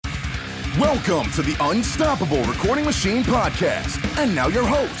Welcome to the Unstoppable Recording Machine Podcast. And now your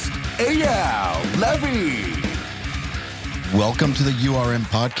host, Eyal Levi. Welcome to the URM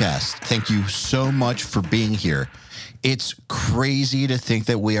Podcast. Thank you so much for being here. It's crazy to think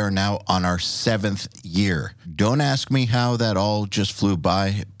that we are now on our 7th year. Don't ask me how that all just flew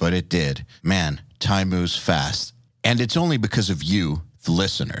by, but it did. Man, time moves fast. And it's only because of you, the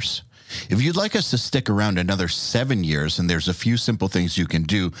listeners. If you'd like us to stick around another 7 years, and there's a few simple things you can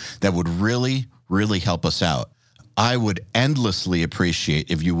do that would really help us out. I would endlessly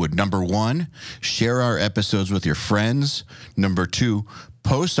appreciate if you would, number 1, share our episodes with your friends. Number 2,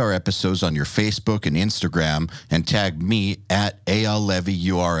 post our episodes on your Facebook and Instagram and tag me at Eyal Levi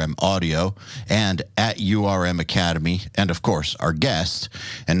URM Audio and at URM Academy, and of course, our guest.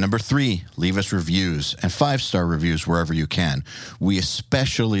 And number 3, leave us reviews and 5-star reviews wherever you can. We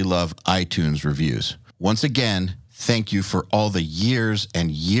especially love iTunes reviews. Once again, thank you for all the years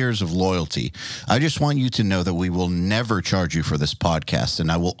and years of loyalty. I just want you to know that we will never charge you for this podcast,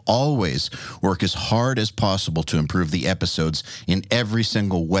 and I will always work as hard as possible to improve the episodes in every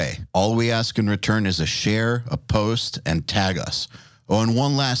single way. All we ask in return is a share, a post, and tag us. Oh, and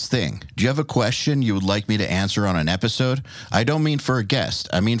one last thing. Do you have a question you would like me to answer on an episode? I don't mean for a guest.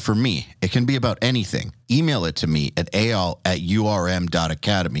 I mean for me. It can be about anything. Email it to me at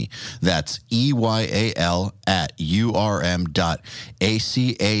eyal@urm.academy. That's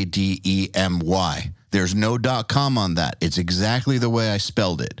EYAL@urm.academy. There's no .com on that. It's exactly the way I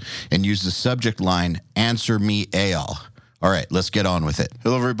spelled it. And use the subject line, Answer Me Eyal. All right, let's get on with it.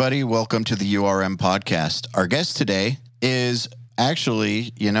 Hello, everybody. Welcome to the URM Podcast. Our guest today is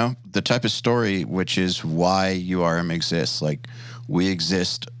actually, the type of story which is why URM exists. Like, we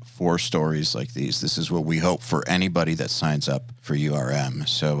exist for stories like these. This is what we hope for anybody that signs up for URM.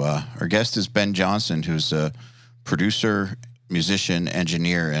 So our guest is Ben Johnson, who's a producer, musician,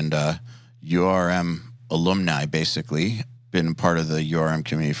 engineer, and URM alumni, basically. Been part of the URM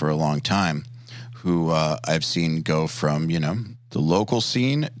community for a long time, who I've seen go from, the local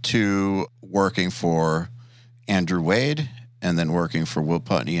scene to working for Andrew Wade, and then working for Will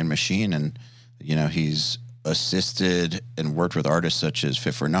Putney and Machine. And, he's assisted and worked with artists such as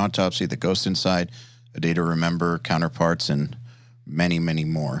Fit for an Autopsy, The Ghost Inside, A Day to Remember, Counterparts, and many, many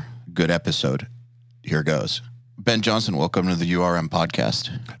more. Good episode. Here goes. Ben Johnson, welcome to the URM Podcast.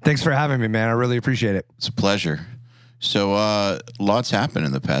 Thanks for having me, man. I really appreciate it. It's a pleasure. So lots happened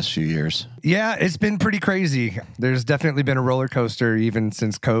in the past few years. Yeah, it's been pretty crazy. There's definitely been a roller coaster even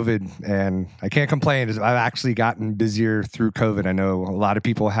since COVID, and I can't complain. I've actually gotten busier through COVID. I know a lot of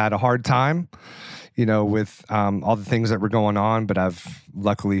people had a hard time, with all the things that were going on, but I've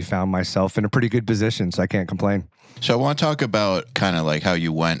luckily found myself in a pretty good position, so I can't complain. So I want to talk about kind of like how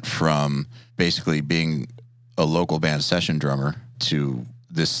you went from basically being a local band session drummer to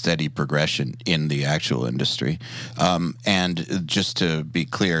this steady progression in the actual industry. And just to be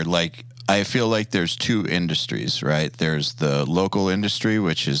clear, like, I feel like there's two industries, right? There's the local industry,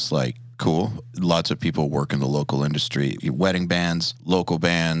 which is like cool. Lots of people work in the local industry, wedding bands, local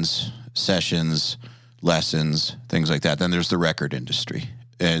bands, sessions, lessons, things like that. Then there's the record industry.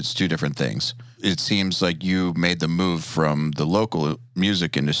 And it's two different things. It seems like you made the move from the local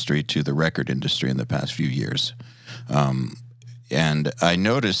music industry to the record industry in the past few years. And I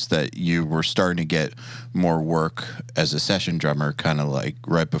noticed that you were starting to get more work as a session drummer, kind of like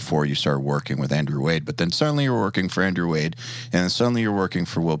right before you started working with Andrew Wade. But then suddenly you're working for Andrew Wade, and then suddenly you're working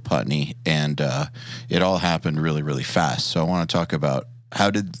for Will Putney, and it all happened really fast. So I want to talk about, how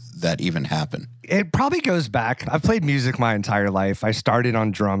did that even happen? It probably goes back. I've played music my entire life. I started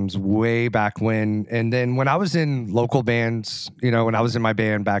on drums way back when. And then when I was in local bands, when I was in my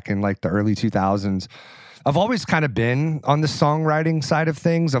band back in like the early 2000s, I've always kind of been on the songwriting side of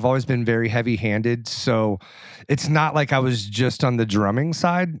things. I've always been very heavy-handed. So it's not like I was just on the drumming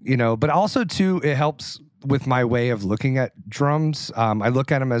side, but also too, it helps with my way of looking at drums. I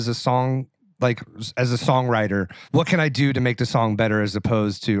look at them as a song, like as a songwriter, what can I do to make the song better, as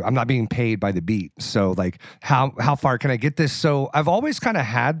opposed to, I'm not being paid by the beat. So like, how far can I get this? So I've always kind of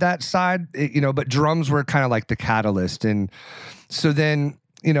had that side, but drums were kind of like the catalyst. And so then,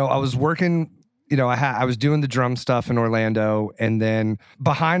 I was working, I was doing the drum stuff in Orlando, and then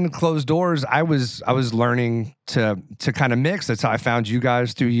behind closed doors, I was learning to kind of mix. That's how I found you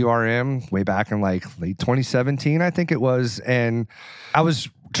guys through URM way back in like late 2017, I think it was. And I was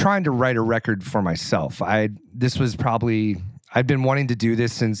trying to write a record for myself. I'd been wanting to do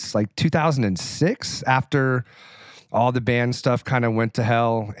this since like 2006, after all the band stuff kind of went to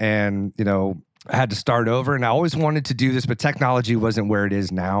hell, and I had to start over, and I always wanted to do this, but technology wasn't where it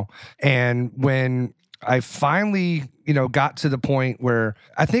is now. And when I finally, got to the point where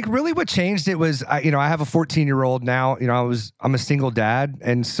I think really what changed it was, I have a 14-year-old now, I'm a single dad.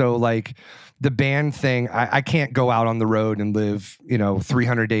 And so like the band thing, I can't go out on the road and live,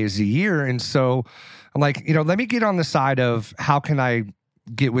 300 days a year. And so I'm like, let me get on the side of how can I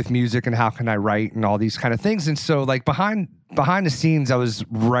get with music and how can I write and all these kind of things. And so like behind the scenes, I was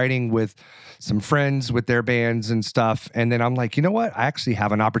writing with some friends with their bands and stuff. And then I'm like, you know what? I actually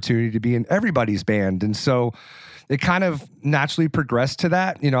have an opportunity to be in everybody's band. And so it kind of naturally progressed to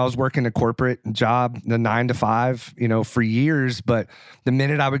that. I was working a corporate job, the 9 to 5, for years. But the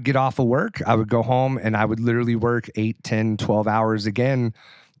minute I would get off of work, I would go home and I would literally work 8, 10, 12 hours again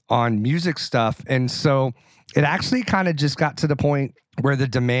on music stuff. And so it actually kind of just got to the point where the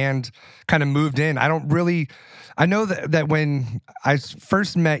demand kind of moved in. I know that when I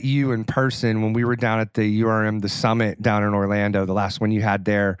first met you in person, when we were down at the URM, the summit down in Orlando, the last one you had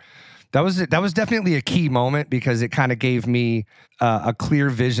there, that was definitely a key moment because it kind of gave me a clear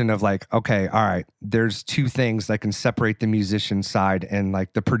vision of like, okay, all right, there's two things that can separate the musician side and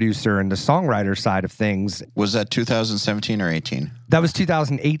like the producer and the songwriter side of things. Was that 2017 or 18? That was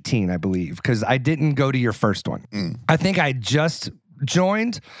 2018, I believe, because I didn't go to your first one. I think I just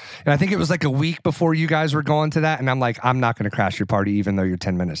joined, and I think it was like a week before you guys were going to that, and I'm like, I'm not going to crash your party even though you're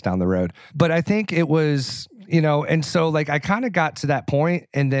 10 minutes down the road. But I think it was, and so like I kind of got to that point,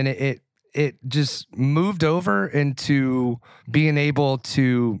 and then it just moved over into being able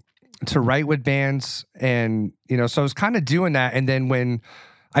to write with bands, and so I was kind of doing that. And then when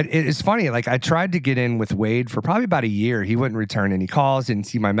it's funny, like I tried to get in with Wade for probably about a year. He wouldn't return any calls, didn't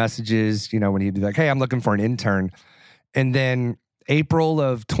see my messages, when he'd be like, hey, I'm looking for an intern. And then April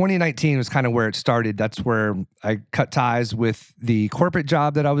of 2019 was kind of where it started. That's where I cut ties with the corporate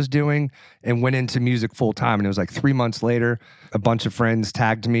job that I was doing and went into music full time. And it was like 3 months later, a bunch of friends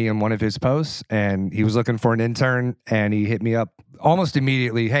tagged me in one of his posts, and he was looking for an intern, and he hit me up almost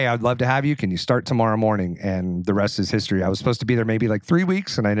immediately. Hey, I'd love to have you. Can you start tomorrow morning? And the rest is history. I was supposed to be there maybe like 3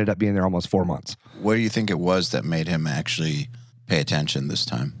 weeks, and I ended up being there almost 4 months. What do you think it was that made him actually pay attention this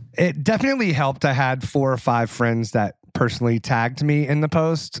time? It definitely helped. I had 4 or 5 friends that personally tagged me in the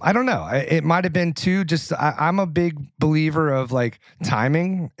post. I don't know. It might have been too, just I'm a big believer of like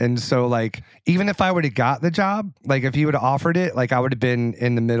timing. And so like, even if I would have got the job, like if he would have offered it, like I would have been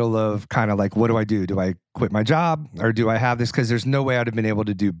in the middle of kind of like, what do I do? Do I quit my job or do I have this? Because there's no way I'd have been able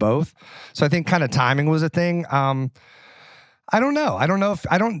to do both. So I think kind of timing was a thing. I don't know.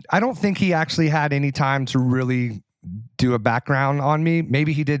 I don't think he actually had any time to really do a background on me.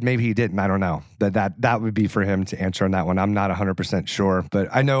 Maybe he did, maybe he didn't. I don't know. That would be for him to answer on that one. I'm not 100% sure, but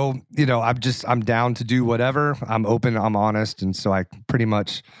I know, I'm down to do whatever. I'm open, I'm honest. And so I pretty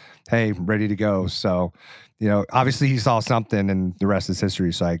much, hey, ready to go. So, obviously he saw something and the rest is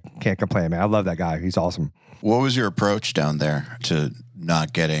history. So I can't complain, man. I love that guy. He's awesome. What was your approach down there to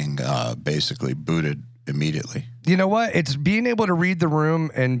not getting basically booted immediately? You know what? It's being able to read the room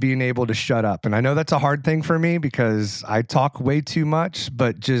and being able to shut up. And I know that's a hard thing for me because I talk way too much,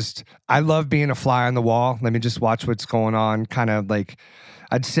 but just, I love being a fly on the wall. Let me just watch what's going on. Kind of like,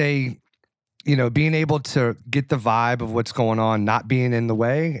 I'd say, being able to get the vibe of what's going on, not being in the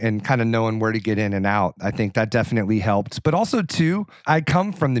way and kind of knowing where to get in and out. I think that definitely helped. But also too, I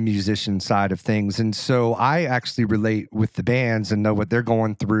come from the musician side of things. And so I actually relate with the bands and know what they're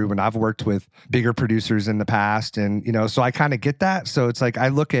going through. And I've worked with bigger producers in the past and, so I kind of get that. So it's like, I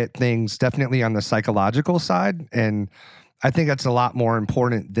look at things definitely on the psychological side. And I think that's a lot more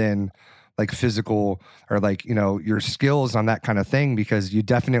important than like physical or like, your skills on that kind of thing, because you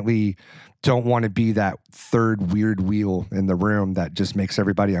definitely don't want to be that third weird wheel in the room that just makes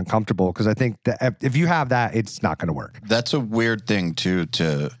everybody uncomfortable. Because I think that if you have that, it's not going to work. That's a weird thing too,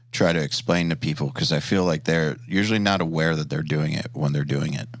 to try to explain to people, because I feel like they're usually not aware that they're doing it when they're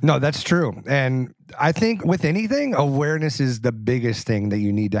doing it. No, that's true. And I think with anything, awareness is the biggest thing that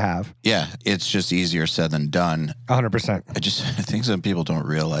you need to have. Yeah, it's just easier said than done. 100%. I think some people don't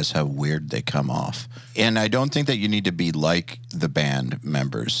realize how weird they come off. And I don't think that you need to be like the band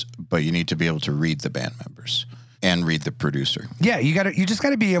members, but you need to be able to read the band members and read the producer. Yeah, you just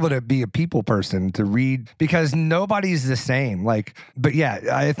gotta be able to be a people person to read, because nobody's the same. But yeah,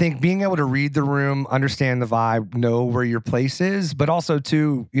 I think being able to read the room, understand the vibe, know where your place is, but also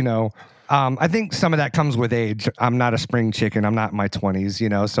too, I think some of that comes with age. I'm not a spring chicken. I'm not in my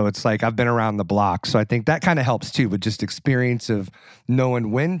 20s, so it's like I've been around the block. So I think that kind of helps too, with just experience of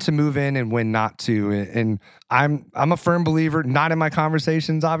knowing when to move in and when not to. And I'm a firm believer, not in my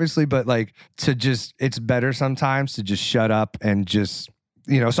conversations, obviously, but like it's better sometimes to just shut up and just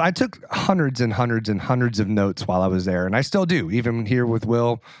So I took hundreds and hundreds and hundreds of notes while I was there. And I still do. Even here with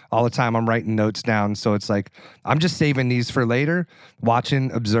Will, all the time I'm writing notes down. So it's like, I'm just saving these for later,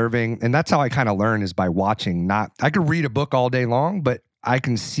 watching, observing. And that's how I kind of learn, is by watching. I could read a book all day long, but I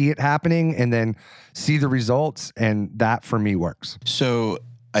can see it happening and then see the results. And that for me works. So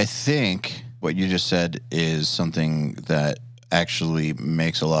I think what you just said is something that actually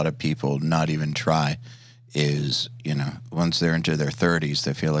makes a lot of people not even try. Is, once they're into their 30s,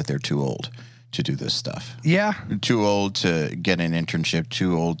 they feel like they're too old to do this stuff. Yeah. Too old to get an internship,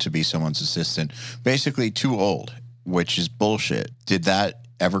 too old to be someone's assistant. Basically, too old, which is bullshit. Did that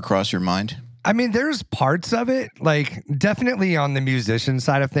ever cross your mind? I mean, there's parts of it, like definitely on the musician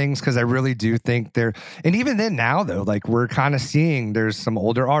side of things, because I really do think and even then now though, like we're kind of seeing there's some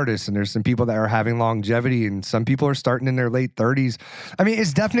older artists and there's some people that are having longevity and some people are starting in their late 30s. I mean,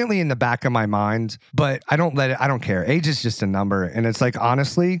 it's definitely in the back of my mind, but I don't care. Age is just a number. And it's like,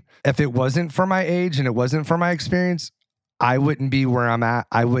 honestly, if it wasn't for my age and it wasn't for my experience, I wouldn't be where I'm at.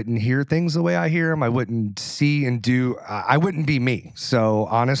 I wouldn't hear things the way I hear them. I wouldn't see and do. I wouldn't be me. So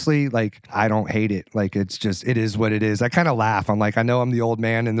honestly, like, I don't hate it. Like, it is what it is. I kind of laugh. I'm like, I know I'm the old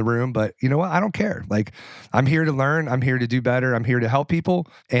man in the room, but you know what? I don't care. Like, I'm here to learn. I'm here to do better. I'm here to help people.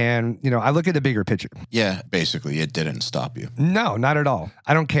 And, I look at the bigger picture. Yeah, basically, it didn't stop you. No, not at all.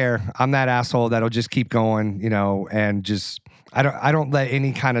 I don't care. I'm that asshole that'll just keep going, and just... I don't let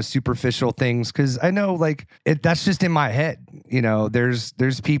any kind of superficial things, because I know that's just in my head.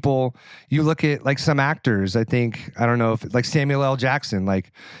 There's people, you look at like some actors, I don't know if like Samuel L. Jackson,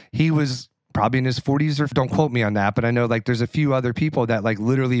 like he was probably in his 40s, or don't quote me on that, but I know like there's a few other people that like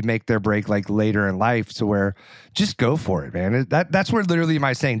literally make their break like later in life, to where just go for it, man. That's where literally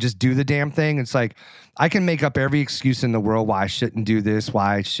my saying, just do the damn thing. It's like, I can make up every excuse in the world why I shouldn't do this,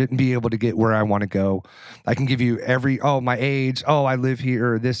 why I shouldn't be able to get where I want to go. I can give you my age, I live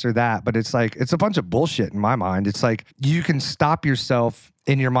here, or this or that. But it's like, it's a bunch of bullshit in my mind. It's like, you can stop yourself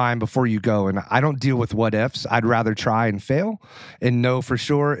in your mind before you go. And I don't deal with what ifs. I'd rather try and fail and know for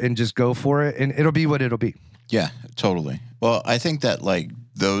sure and just go for it. And it'll be what it'll be. Yeah, totally. Well, I think that like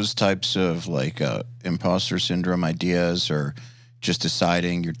those types of like imposter syndrome ideas, or just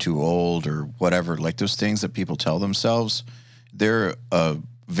deciding you're too old or whatever, like those things that people tell themselves, they're a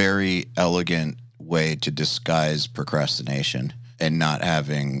very elegant way to disguise procrastination and not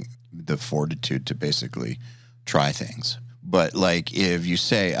having the fortitude to basically try things. But like, if you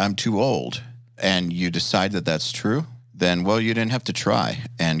say I'm too old and you decide that that's true, then, well, you didn't have to try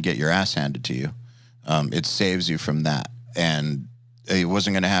and get your ass handed to you. It saves you from that. And it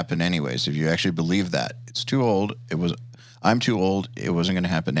wasn't going to happen anyways. If you actually believe that it's too old, I'm too old, it wasn't going to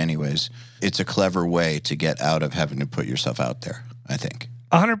happen anyways. It's a clever way to get out of having to put yourself out there, I think.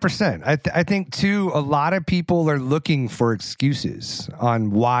 100%. I think, too, a lot of people are looking for excuses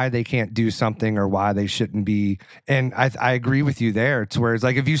on why they can't do something or why they shouldn't be. And I agree with you there. It's where it's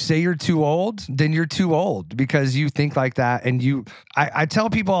like, if you say you're too old, then you're too old because you think like that. And I tell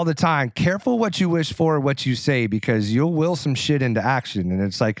people all the time, careful what you wish for, what you say, because you'll will some shit into action. And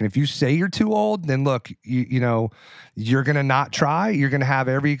it's like, and if you say you're too old, then look, you're going to not try. You're going to have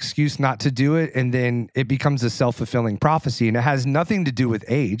every excuse not to do it. And then it becomes a self-fulfilling prophecy. And it has nothing to do with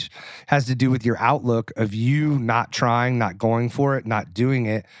age. It has to do with your outlook of you not trying, not going for it, not doing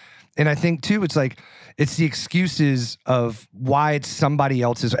it. And I think, too, it's like, it's the excuses of why it's somebody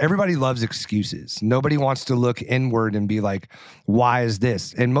else's. Everybody loves excuses. Nobody wants to look inward and be like, why is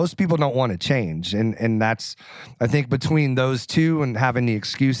this? And most people don't want to change. And that's, I think, between those two and having the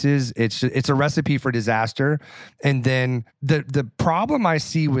excuses, it's a recipe for disaster. And then the problem I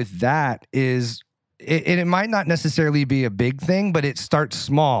see with that is, it might not necessarily be a big thing, but it starts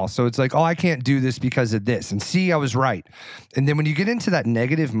small. So it's like, I can't do this because of this. And see, I was right. And then when you get into that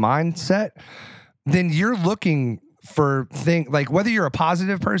negative mindset, then you're looking for things like, whether you're a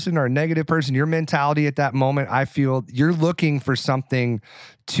positive person or a negative person, your mentality at that moment, I feel you're looking for something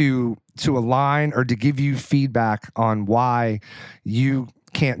to align or to give you feedback on why you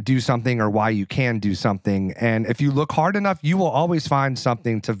can't do something or why you can do something. And if you look hard enough, you will always find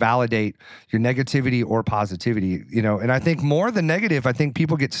something to validate your negativity or positivity, And I think more than negative, I think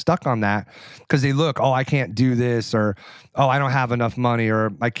people get stuck on that because they look, I can't do this, or, I don't have enough money,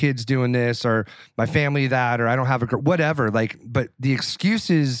 or my kid's doing this, or my family that, or I don't have whatever. But the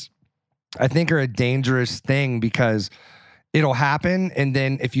excuses, I think, are a dangerous thing because it'll happen. And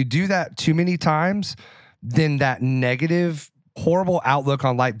then if you do that too many times, then that negative horrible outlook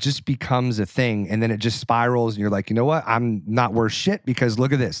on life just becomes a thing, and then it just spirals, and you're like, you know what? I'm not worth shit because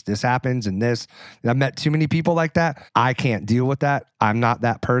look at this. This happens and this. And I've met too many people like that. I can't deal with that. I'm not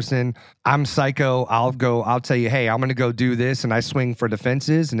that person. I'm psycho. I'll tell you, hey, I'm going to go do this, and I swing for the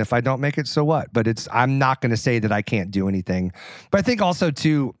fences, and if I don't make it, so what? But I'm not going to say that I can't do anything. But I think also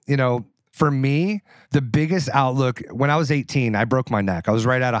too, for me, the biggest outlook, when I was 18, I broke my neck. I was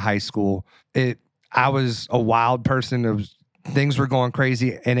right out of high school. I was a wild person. Things were going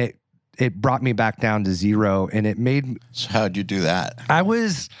crazy, and it brought me back down to zero, and it made... So how'd you do that?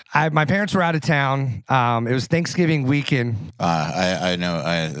 My parents were out of town. It was Thanksgiving weekend. I know.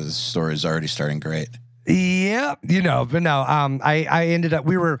 The story's already starting great. Yeah, but no, I ended up,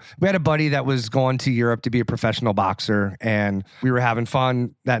 we had a buddy that was going to Europe to be a professional boxer, and we were having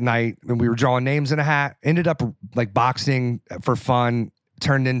fun that night, and we were drawing names in a hat, ended up like boxing for fun,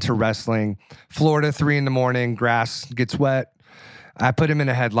 turned into wrestling. Florida, 3 a.m, grass gets wet. I put him in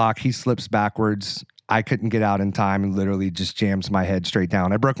a headlock. He slips backwards. I couldn't get out in time and literally just jams my head straight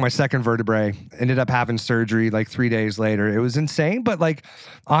down. I broke my second vertebrae, ended up having surgery like 3 days later. It was insane, but like,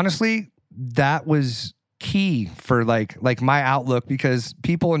 honestly, that was key for like my outlook, because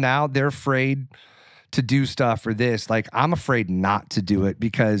people now, they're afraid to do stuff for this. Like, I'm afraid not to do it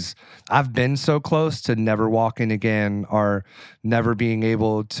because I've been so close to never walking again or never being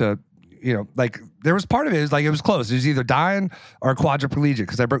able to, like, there was part of it was close. It was either dying or quadriplegic,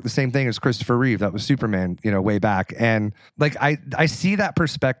 because I broke the same thing as Christopher Reeve. That was Superman, way back. And like, I see that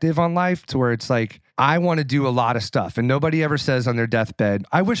perspective on life to where it's like, I want to do a lot of stuff, and nobody ever says on their deathbed,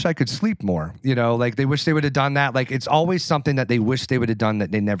 I wish I could sleep more. Like, they wish they would have done that. Like, it's always something that they wish they would have done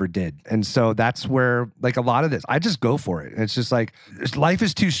that they never did. And so that's where, like, a lot of this, I just go for it. And it's just like, life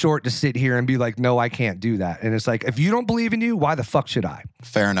is too short to sit here and be like, no, I can't do that. And it's like, if you don't believe in you, why the fuck should I?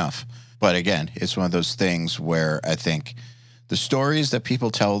 Fair enough. But again, it's one of those things where I think the stories that people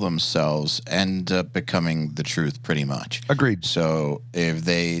tell themselves end up becoming the truth pretty much. Agreed. So if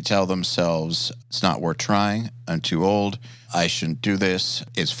they tell themselves, it's not worth trying, I'm too old, I shouldn't do this,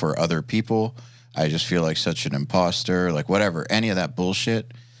 it's for other people, I just feel like such an imposter, like whatever, any of that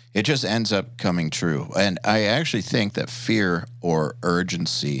bullshit, it just ends up coming true. And I actually think that fear or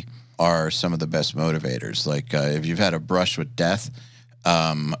urgency are some of the best motivators. Like if you've had a brush with death,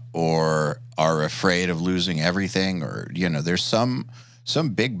 or are afraid of losing everything, or, there's some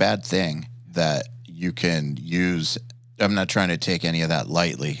big bad thing that you can use. I'm not trying to take any of that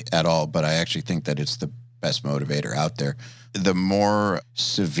lightly at all, but I actually think that it's the best motivator out there. The more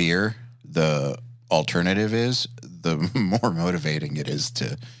severe the alternative is, the more motivating it is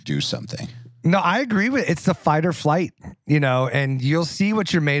to do something. No, I agree with it. It's the fight or flight, and you'll see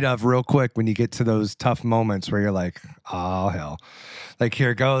what you're made of real quick when you get to those tough moments where you're like, oh, hell. Like,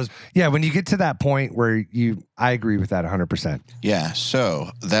 here it goes. Yeah, when you get to that point where I agree with that 100%. Yeah, so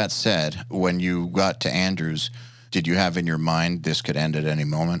that said, when you got to Andrews, did you have in your mind this could end at any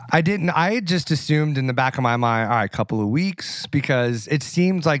moment? I didn't. I had just assumed in the back of my mind, all right, a couple of weeks, because it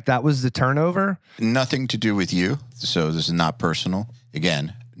seemed like that was the turnover. Nothing to do with you, so this is not personal.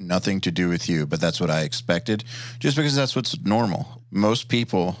 Again, nothing to do with you, but that's what I expected, just because that's what's normal. Most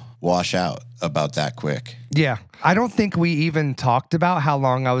people wash out about that quick. Yeah. I don't think we even talked about how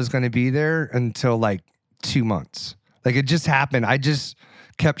long I was going to be there until like 2 months. Like, it just happened. I just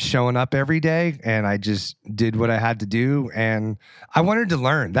kept showing up every day, and I just did what I had to do. And I wanted to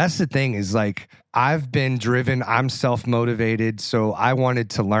learn. That's the thing, is like, I've been driven. I'm self-motivated. So I wanted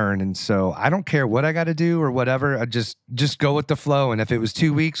to learn. And so I don't care what I got to do or whatever. I just go with the flow. And if it was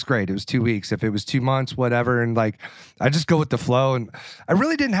 2 weeks, great. It was 2 weeks. If it was 2 months, whatever. And like, I just go with the flow. And I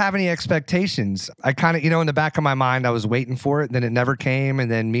really didn't have any expectations. I kind of, in the back of my mind, I was waiting for it. Then it never came.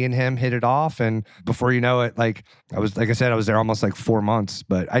 And then me and him hit it off. And before you know it, like I said, I was there almost like 4 months,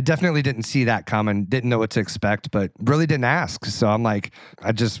 but I definitely didn't see that coming. Didn't know what to expect, but really didn't ask. So I'm like,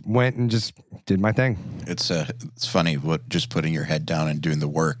 I just went and just did my thing. It's funny what just putting your head down and doing the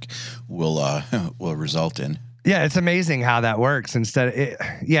work will result in. Yeah, it's amazing how that works.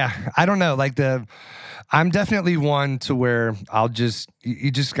 I don't know. Like I'm definitely one to where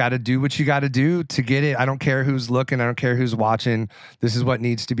you just got to do what you got to do to get it. I don't care who's looking. I don't care who's watching. This is what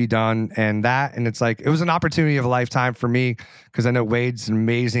needs to be done. And it's like, it was an opportunity of a lifetime for me, because I know Wade's an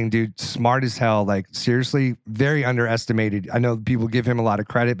amazing dude, smart as hell. Like, seriously, very underestimated. I know people give him a lot of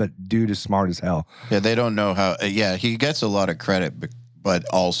credit, but dude is smart as hell. Yeah, they don't know how, he gets a lot of credit, but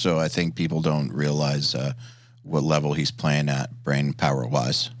also I think people don't realize what level he's playing at brain power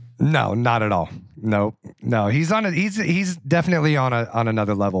wise. No, not at all. No. He's definitely on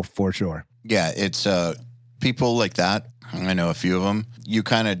another level for sure. Yeah, it's people like that. I know a few of them. You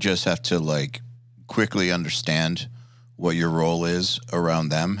kind of just have to like quickly understand what your role is around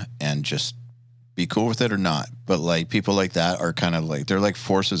them and just be cool with it or not. But like people like that are kind of like, they're like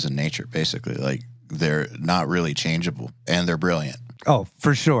forces in nature, basically. Like they're not really changeable and they're brilliant. Oh,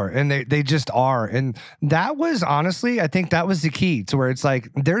 for sure. And they just are. And that was honestly, I think that was the key to where it's like,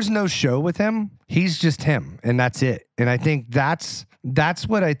 there's no show with him. He's just him. And that's it. And I think that's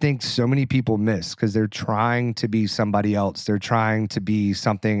what I think so many people miss, because they're trying to be somebody else. They're trying to be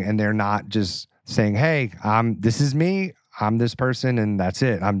something, and they're not just saying, hey, this is me. I'm this person, and that's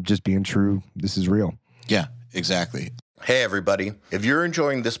it. I'm just being true. This is real. Yeah, exactly. Hey, everybody. If you're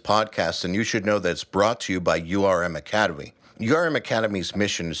enjoying this podcast, then you should know that it's brought to you by URM Academy. URM Academy's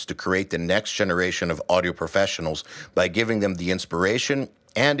mission is to create the next generation of audio professionals by giving them the inspiration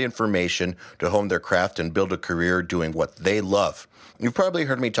and information to hone their craft and build a career doing what they love. You've probably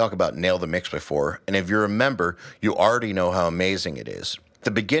heard me talk about Nail the Mix before, and if you're a member, you already know how amazing it is. At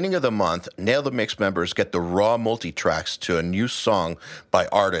the beginning of the month, Nail the Mix members get the raw multi-tracks to a new song by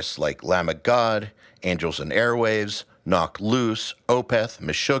artists like Lamb of God, Angels and Airwaves, Knocked Loose, Opeth,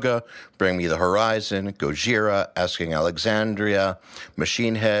 Meshuggah, Bring Me the Horizon, Gojira, Asking Alexandria,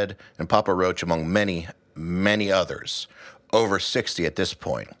 Machine Head, and Papa Roach, among many, many others. Over 60 at this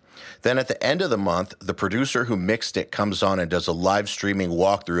point. Then at the end of the month, the producer who mixed it comes on and does a live streaming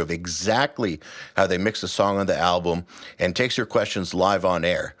walkthrough of exactly how they mix the song on the album and takes your questions live on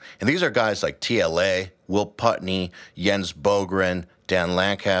air. And these are guys like TLA, Will Putney, Jens Bogren, Dan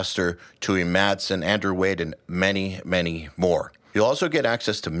Lancaster, Tui Madsen, Andrew Wade, and many, many more. You'll also get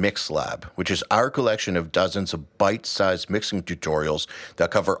access to MixLab, which is our collection of dozens of bite-sized mixing tutorials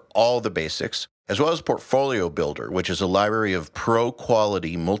that cover all the basics, as well as Portfolio Builder, which is a library of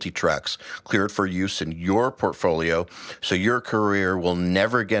pro-quality multi-tracks cleared for use in your portfolio, so your career will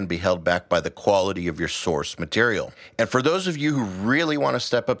never again be held back by the quality of your source material. And for those of you who really want to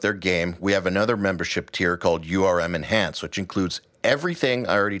step up their game, we have another membership tier called URM Enhance, which includes everything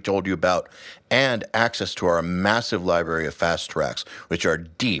I already told you about and access to our massive library of fast tracks, which are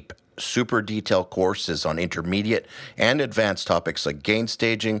deep, super detailed courses on intermediate and advanced topics like gain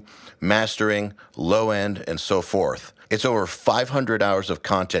staging, mastering, low end, and so forth. It's over 500 hours of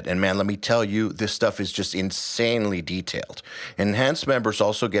content, and man, let me tell you, this stuff is just insanely detailed. Enhanced members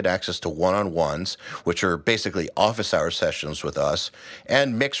also get access to one-on-ones, which are basically office hour sessions with us,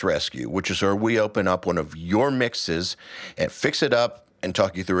 and Mix Rescue, which is where we open up one of your mixes and fix it up and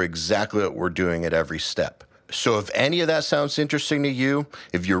talk you through exactly what we're doing at every step. So if any of that sounds interesting to you,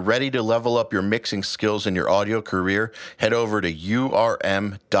 if you're ready to level up your mixing skills in your audio career, head over to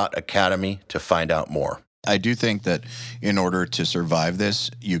urm.academy to find out more. I do think that in order to survive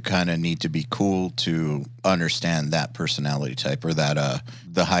this, you kind of need to be cool to understand that personality type or that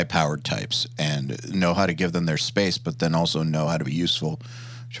the high-powered types and know how to give them their space, but then also know how to be useful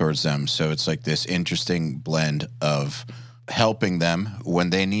towards them. So it's like this interesting blend of helping them when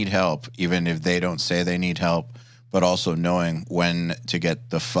they need help, even if they don't say they need help, but also knowing when to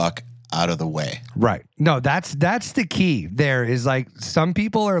get the fuck out of the way. Right. No, that's the key there is like some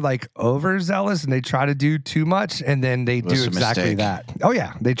people are like overzealous and they try to do too much and then they do exactly that. Oh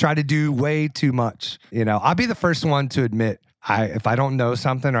yeah. They try to do way too much. You know, I'll be the first one to admit if I don't know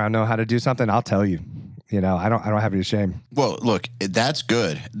something or I know how to do something, I'll tell you. You know, I don't have any shame. Well, look, that's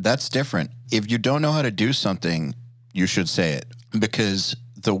good. That's different. If you don't know how to do something, you should say it, because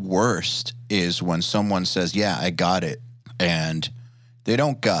the worst is when someone says, yeah, I got it, and they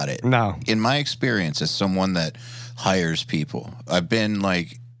don't got it. No. In my experience as someone that hires people, I've been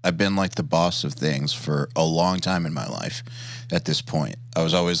like the boss of things for a long time in my life at this point. I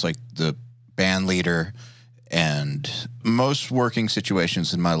was always like the band leader, and most working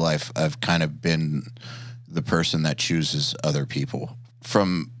situations in my life, I've kind of been the person that chooses other people.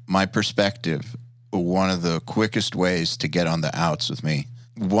 From my perspective, one of the quickest ways to get on the outs with me,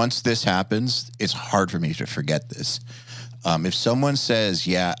 once this happens, it's hard for me to forget this. If someone says,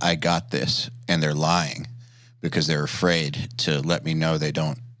 yeah, I got this, and they're lying because they're afraid to let me know they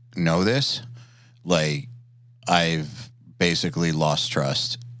don't know this, like, I've basically lost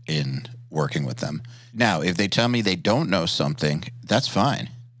trust in working with them. Now, if they tell me they don't know something, that's fine.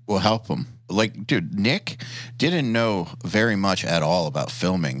 We'll help them. Like, dude, Nick didn't know very much at all about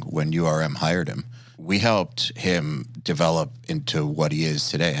filming when URM hired him. We helped him develop into what he is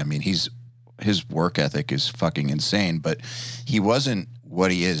today. I mean, his work ethic is fucking insane, but he wasn't what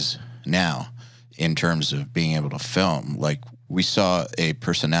he is now in terms of being able to film. Like, we saw a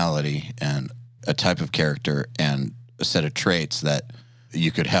personality and a type of character and a set of traits that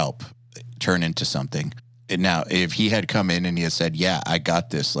you could help turn into something. And now, if he had come in and he had said, yeah, I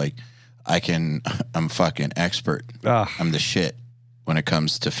got this, like, I'm fucking expert. Ugh. I'm the shit when it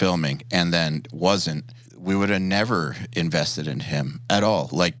comes to filming, and then wasn't, we would have never invested in him at all.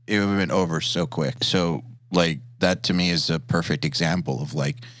 Like, it would have been over so quick. So, like, that to me is a perfect example of,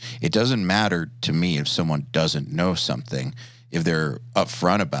 like, it doesn't matter to me if someone doesn't know something, if they're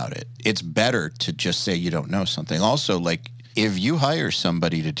upfront about it. It's better to just say you don't know something. Also, like, if you hire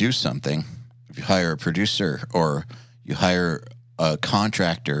somebody to do something, if you hire a producer or you hire a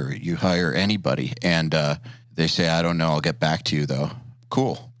contractor, you hire anybody, and they say, I don't know, I'll get back to you though.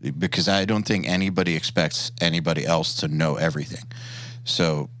 Cool. Because I don't think anybody expects anybody else to know everything.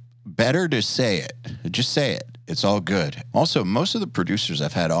 So better to say it. Just say it. It's all good. Also, most of the producers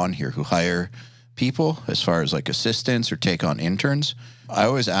I've had on here who hire people as far as like assistants or take on interns, I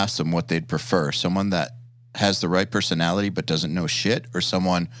always ask them what they'd prefer. Someone that has the right personality but doesn't know shit, or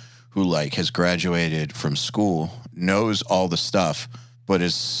someone who like has graduated from school, knows all the stuff, but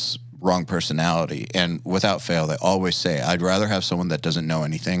is wrong personality. And without fail, they always say, I'd rather have someone that doesn't know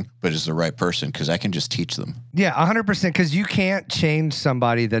anything, but is the right person, because I can just teach them. Yeah, 100%. Because you can't change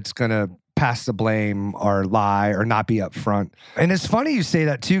somebody that's going to pass the blame or lie or not be upfront. And it's funny you say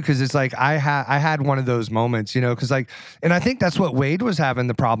that too, because it's like I had one of those moments, you know, because like, and I think that's what Wade was having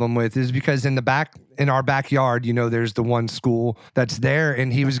the problem with, is because in our backyard, you know, there's the one school that's there,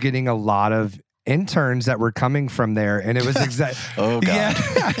 and he was getting a lot of interns that were coming from there, and it was exactly oh god,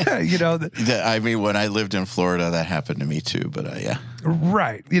 yeah. You know, I mean, when I lived in Florida, that happened to me too. But yeah,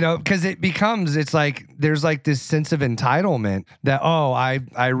 right. You know, because it's like there's like this sense of entitlement that, oh,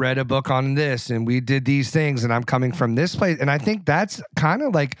 I read a book on this and we did these things and I'm coming from this place, and I think that's kind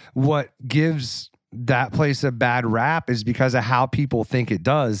of like what gives that place a bad rap, is because of how people think it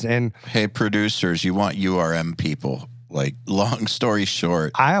does. And hey, producers, you want URM people. Like, long story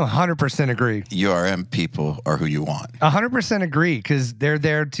short, I 100% agree. URM people are who you want. 100% agree, because they're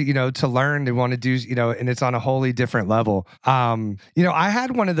there to, you know, to learn, they want to do, you know, and it's on a wholly different level. You know, I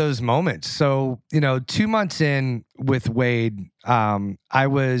had one of those moments. So, you know, 2 months in with Wade,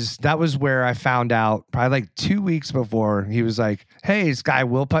 that was where I found out probably like 2 weeks before. He was like, hey, this guy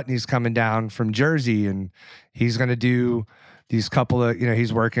Will Putney's coming down from Jersey, and he's going to do these couple of, you know,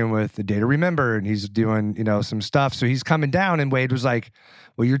 he's working with the Day to Remember, and he's doing, you know, some stuff. So he's coming down, and Wade was like,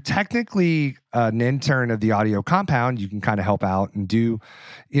 well, you're technically an intern of the Audio Compound. You can kind of help out and do,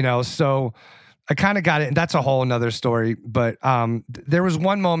 you know, so I kind of got it. And that's a whole nother story. But there was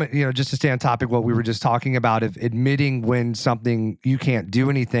one moment, you know, just to stay on topic, what we were just talking about, of admitting when something you can't do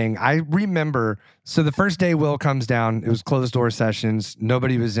anything. I remember, so the first day Will comes down, it was closed door sessions.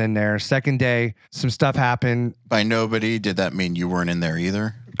 Nobody was in there. Second day, some stuff happened. By nobody, did that mean you weren't in there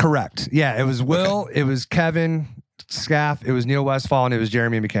either? Correct. Yeah, it was Will, okay. It was Kevin Scaff, it was Neil Westfall, and it was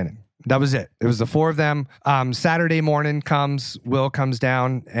Jeremy McKinnon. That was it. It was the four of them. Saturday morning comes, Will comes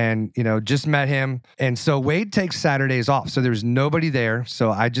down, and, you know, just met him. And so Wade takes Saturdays off. So there's nobody there. So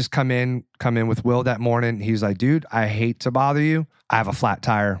I just come in with Will that morning. He's like, dude, I hate to bother you. I have a flat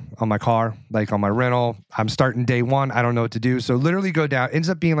tire on my car, like on my rental. I'm starting day one. I don't know what to do. So literally go down. Ends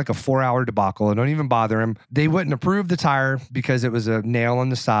up being like a 4-hour debacle. I don't even bother him. They wouldn't approve the tire because it was a nail on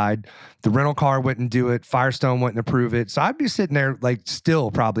the side. The rental car wouldn't do it. Firestone wouldn't approve it. So I'd be sitting there like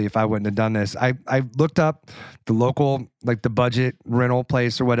still probably if I wouldn't have done this. I looked up the local, like the budget rental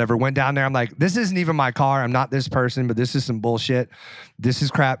place or whatever, went down there. I'm like, this isn't even my car. I'm not this person, but this is some bullshit. This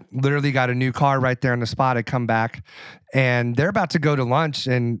is crap. Literally got a new car right there on the spot. I come back and they're about to go to lunch,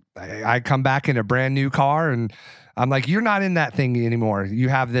 and I come back in a brand new car, and I'm like, you're not in that thing anymore. You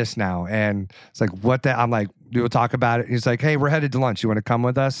have this now. And it's like, what the? I'm like, we'll talk about it. He's like, hey, we're headed to lunch. You want to come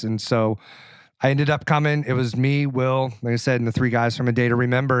with us? And so I ended up coming. It was me, Will, like I said, and the 3 guys from A Day to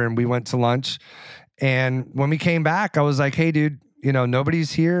Remember, and we went to lunch. And when we came back, I was like, hey, dude, you know,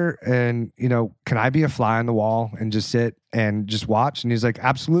 nobody's here. And, you know, can I be a fly on the wall and just sit and just watch? And he's like,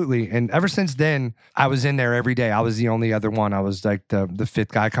 absolutely. And ever since then, I was in there every day. I was the only other one. I was like the 5th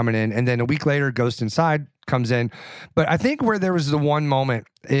guy coming in. And then a week later, Ghost Inside comes in. But I think where there was the one moment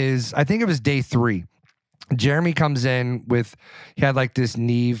is, I think it was day 3. Jeremy comes in with, he had like this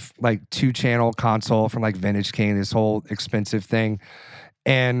Neve, like 2-channel console from like Vintage King, this whole expensive thing.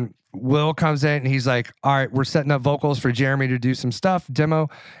 And Will comes in and he's like, all right, we're setting up vocals for Jeremy to do some stuff, demo.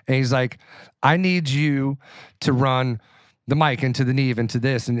 And he's like, I need you to run the mic into the Neve, into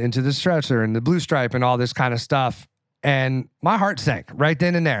this, and into the stretcher and the Blue Stripe and all this kind of stuff. And my heart sank right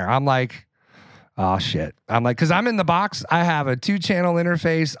then and there. I'm like, oh shit. I'm like, cause I'm in the box. I have a 2-channel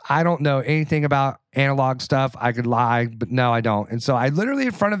interface. I don't know anything about analog stuff. I could lie, but no, I don't. And so I literally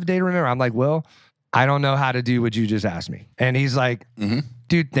in front of Day to Remember, I'm like, Will, I don't know how to do what you just asked me. And he's like,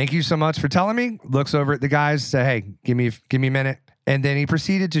 dude, thank you so much for telling me. Looks over at the guys, say, hey, give me a minute. And then he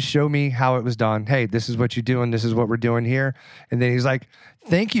proceeded to show me how it was done. Hey, this is what you're doing. This is what we're doing here. And then he's like,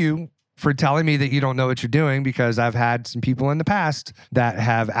 thank you for telling me that you don't know what you're doing, because I've had some people in the past that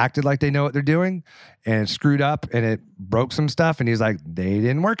have acted like they know what they're doing and it screwed up and it broke some stuff. And he's like, they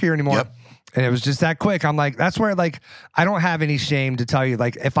didn't work here anymore. Yep. And it was just that quick. I'm like, that's where, like, I don't have any shame to tell you.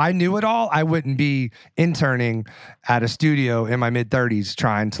 Like, if I knew it all, I wouldn't be interning at a studio in my mid-30s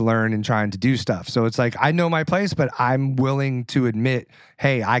trying to learn and trying to do stuff. So it's like, I know my place, but I'm willing to admit,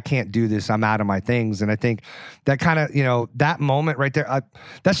 hey, I can't do this. I'm out of my things. And I think that kind of, that moment right there,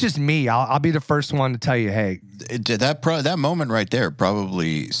 that's just me. I'll be the first one to tell you, hey. That moment right there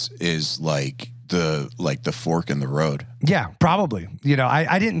probably is like the fork in the road. Yeah, probably.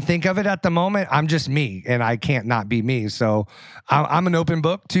 I didn't think of it at the moment. I'm just me, and I can't not be me. So I'm an open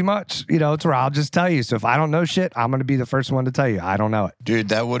book too much. It's where I'll just tell you. So if I don't know shit, I'm going to be the first one to tell you I don't know it. Dude,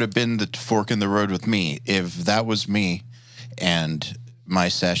 that would have been the fork in the road with me. If that was me and my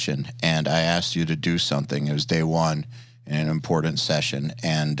session and I asked you to do something, it was day one in an important session,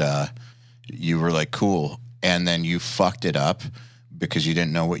 and you were like, cool. And then you fucked it up because you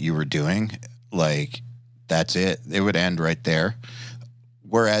didn't know what you were doing. Like, that's it. It would end right there.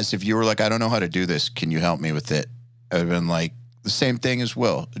 Whereas if you were like, I don't know how to do this, can you help me with it? I would have been like, the same thing as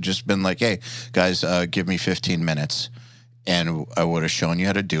Will. Just been like, hey, guys, give me 15 minutes. And I would have shown you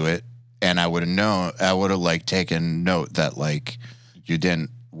how to do it. And I would have like taken note that like you didn't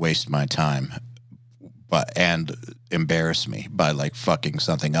waste my time and embarrass me by like fucking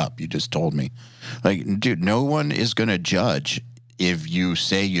something up. You just told me. Like, dude, no one is going to judge if you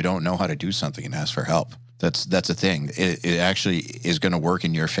say you don't know how to do something and ask for help. That's a thing. It actually is going to work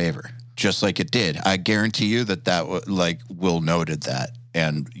in your favor, just like it did. I guarantee you that Will noted that,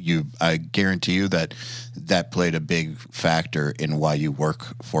 and I guarantee you that played a big factor in why you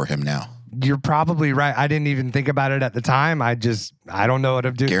work for him now. You're probably right. I didn't even think about it at the time. I don't know what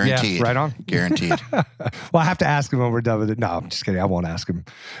I'm doing. Guaranteed. Yeah, right on. Guaranteed. Well, I have to ask him when we're done with it. No, I'm just kidding. I won't ask him.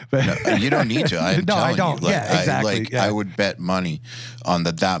 But no, you don't need to. I don't. You, yeah, exactly. I would bet money on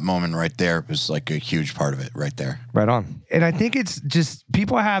that moment right there was like a huge part of it right there. Right on. And I think it's just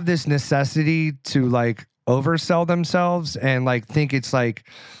people have this necessity to like oversell themselves and like think it's like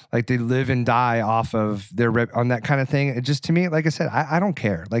they live and die off of their on that kind of thing. It just, to me, like I said, I don't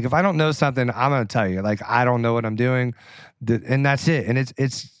care. Like, if I don't know something, I'm going to tell you, like, I don't know what I'm doing, and that's it. And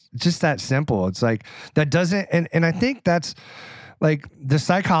it's just that simple. It's like, that doesn't, and I think that's like the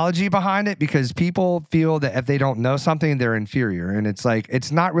psychology behind it, because people feel that if they don't know something, they're inferior. And it's like,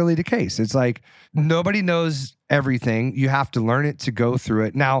 it's not really the case. It's like, nobody knows everything. You have to learn it to go through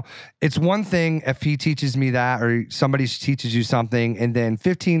it. Now, it's one thing if he teaches me that, or somebody teaches you something, and then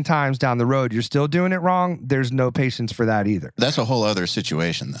 15 times down the road, you're still doing it wrong. There's no patience for that either. That's a whole other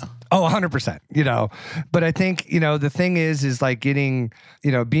situation, though. Oh, 100%, But I think, the thing is like getting,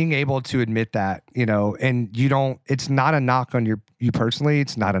 being able to admit that, and it's not a knock on you personally.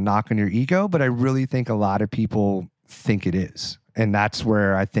 It's not a knock on your ego, but I really think a lot of people think it is. And that's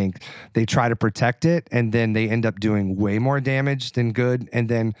where I think they try to protect it, and then they end up doing way more damage than good. And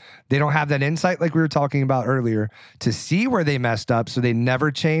then they don't have that insight, like we were talking about earlier, to see where they messed up. So they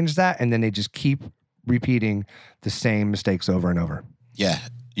never change that. And then they just keep repeating the same mistakes over and over. Yeah.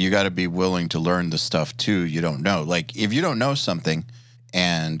 You got to be willing to learn the stuff too you don't know. Like, if you don't know something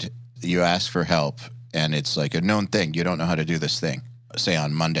and you ask for help and it's like a known thing, you don't know how to do this thing, say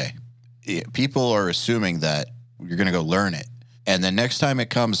on Monday, people are assuming that you're going to go learn it. And the next time it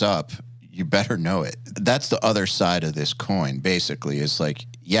comes up, you better know it. That's the other side of this coin, basically. It's like,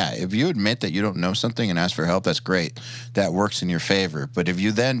 yeah, if you admit that you don't know something and ask for help, that's great. That works in your favor. But if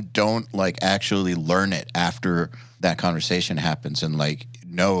you then don't like actually learn it after that conversation happens and like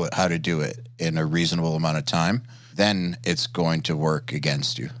know how to do it in a reasonable amount of time, then it's going to work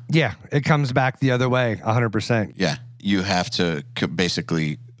against you. Yeah, it comes back the other way, 100%. Yeah, you have to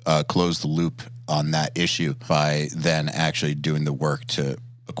basically close the loop on that issue by then actually doing the work to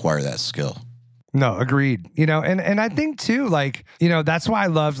acquire that skill. No, agreed. And I think too, like, that's why I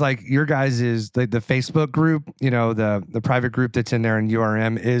loved like your guys' is the Facebook group, the private group that's in there in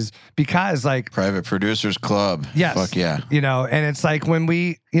URM, is because like Private Producers Club. Yes. Fuck yeah. And it's like when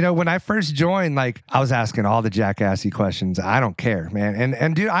when I first joined, like I was asking all the jackassy questions. I don't care, man.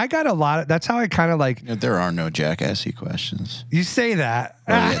 And dude, I got a lot of, that's how I kind of like. There are no jackassy questions. You say that.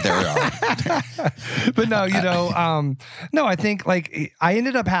 Oh, yeah, there are. But no, no, I think like I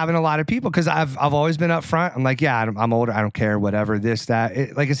ended up having a lot of people because I've always been up front. I'm like, yeah, I'm older. I don't care, whatever, this,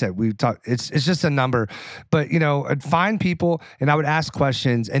 that. Like I said, we talk, it's just a number. But, I'd find people and I would ask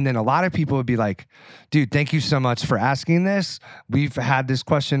questions. And then a lot of people would be like, dude, thank you so much for asking this. We've had this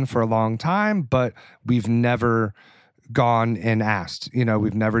question for a long time, but we've never gone and asked,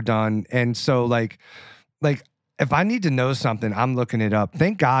 we've never done. And so like if I need to know something, I'm looking it up.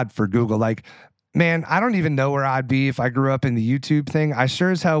 Thank God for Google. Like, man, I don't even know where I'd be if I grew up in the YouTube thing. I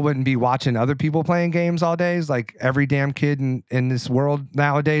sure as hell wouldn't be watching other people playing games all days. Like every damn kid in this world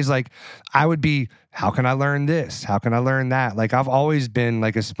nowadays, like I would be, how can I learn this? How can I learn that? Like I've always been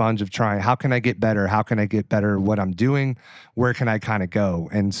like a sponge of trying, how can I get better? How can I get better at what I'm doing? Where can I kind of go?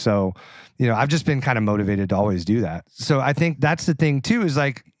 And so, I've just been kind of motivated to always do that. So I think that's the thing too, is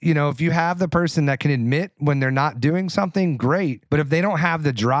like, if you have the person that can admit when they're not doing something, great. But if they don't have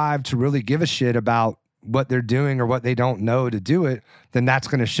the drive to really give a shit about what they're doing or what they don't know to do it, then that's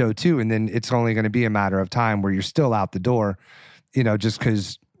going to show too. And then it's only going to be a matter of time where you're still out the door, just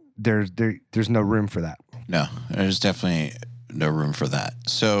because there's no room for that. No, there's definitely no room for that.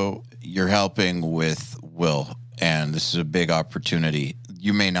 So you're helping with Will, and this is a big opportunity.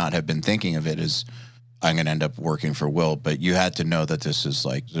 You may not have been thinking of it as I'm going to end up working for Will, but you had to know that this is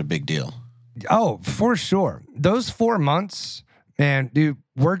like a big deal. Oh, for sure. Those 4 months, man, dude,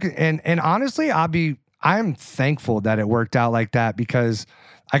 work. And honestly, I'm thankful that it worked out like that, because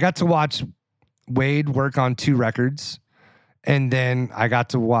I got to watch Wade work on 2 records. And then I got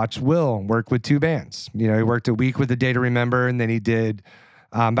to watch Will work with 2 bands. He worked a week with The Day to Remember, and then he did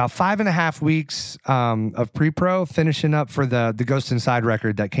about 5.5 weeks of pre-pro, finishing up for the Ghost Inside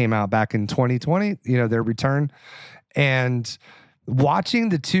record that came out back in 2020, their return. And watching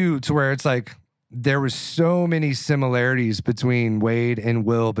the 2 to where it's like there was so many similarities between Wade and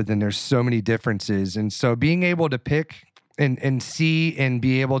Will, but then there's so many differences. And so being able to pick and see and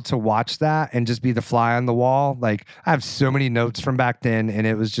be able to watch that and just be the fly on the wall. Like I have so many notes from back then, and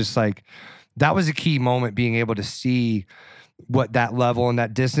it was just like, that was a key moment, being able to see what that level and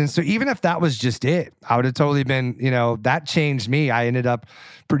that distance. So even if that was just it, I would have totally been, that changed me. I ended up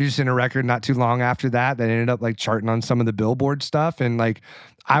producing a record not too long after that ended up like charting on some of the Billboard stuff. And like,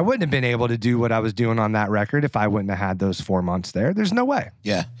 I wouldn't have been able to do what I was doing on that record if I wouldn't have had those 4 months there. There's no way.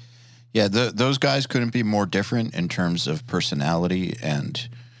 Yeah. Yeah, those guys couldn't be more different in terms of personality and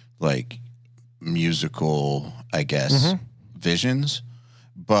like musical, I guess, visions.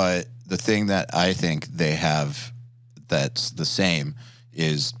 But the thing that I think they have that's the same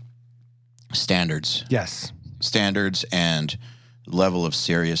is standards. Yes. Standards and level of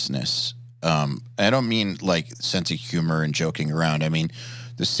seriousness. I don't mean like sense of humor and joking around. I mean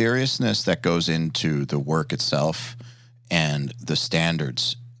the seriousness that goes into the work itself and the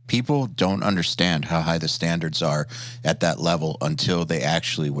standards. People don't understand how high the standards are at that level until they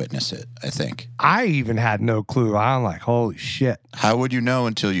actually witness it, I think. I even had no clue. I'm like, holy shit. How would you know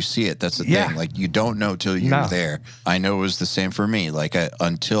until you see it? That's the thing. Like, you don't know till you're there. I know it was the same for me. Like,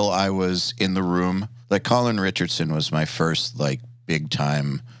 until I was in the room, like Colin Richardson was my first, like,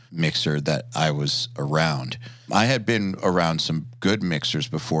 big-time mixer that I was around. I had been around some good mixers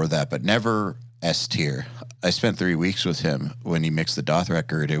before that, but never S tier. I spent 3 weeks with him when he mixed the Doth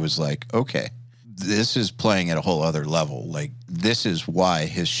record. It was like, okay, this is playing at a whole other level. Like, this is why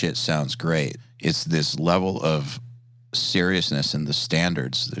his shit sounds great. It's this level of seriousness and the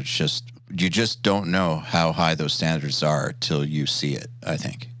standards. It's just, you just don't know how high those standards are till you see it, I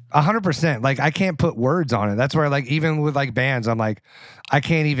think. 100%. Like, I can't put words on it. That's where, like, even with like bands, I'm like, I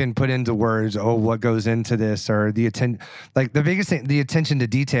can't even put into words, what goes into this, or the like the biggest thing, the attention to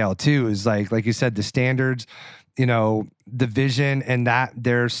detail too, is like you said, the standards, the vision, and that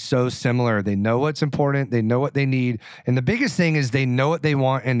they're so similar. They know what's important. They know what they need. And the biggest thing is they know what they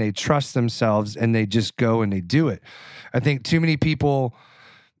want, and they trust themselves, and they just go and they do it. I think too many people,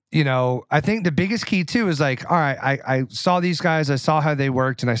 I think the biggest key too is like, all right, I saw these guys, I saw how they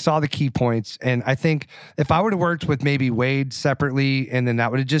worked, and I saw the key points. And I think if I would have worked with maybe Wade separately, and then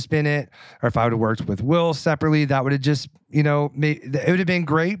that would have just been it, or if I would have worked with Will separately, that would have just, it would have been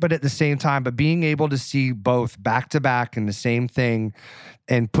great. But at the same time, but being able to see both back to back in the same thing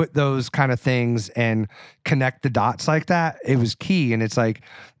and put those kind of things and connect the dots like that, it was key. And it's like,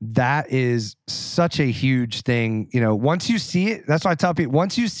 that is such a huge thing. Once you see it, that's why I tell people,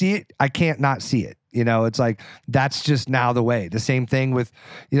 once you see it, I can't not see it. It's like, that's just now the way. The same thing with,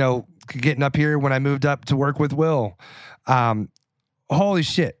 getting up here when I moved up to work with Will. Holy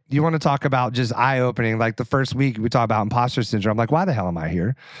shit. You want to talk about just eye-opening? Like the first week we talk about imposter syndrome. I'm like, why the hell am I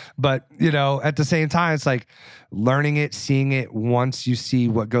here? But, at the same time, it's like learning it, seeing it once you see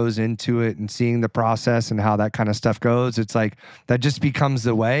what goes into it and seeing the process and how that kind of stuff goes. It's like, that just becomes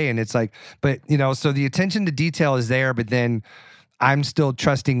the way. And it's like, but, so the attention to detail is there, but then I'm still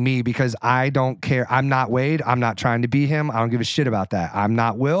trusting me because I don't care. I'm not Wade. I'm not trying to be him. I don't give a shit about that. I'm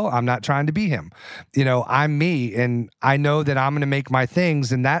not Will. I'm not trying to be him. I'm me, and I know that I'm going to make my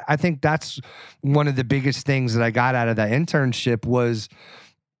things. And that, I think that's one of the biggest things that I got out of that internship was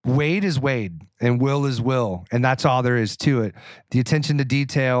Wade is Wade and Will is Will. And that's all there is to it. The attention to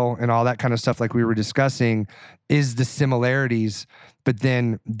detail and all that kind of stuff, like we were discussing, is the similarities, but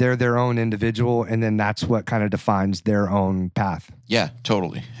then they're their own individual. And then that's what kind of defines their own path. Yeah,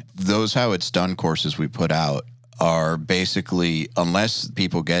 totally. Those How It's Done courses we put out are basically, unless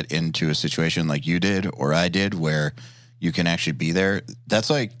people get into a situation like you did or I did where you can actually be there,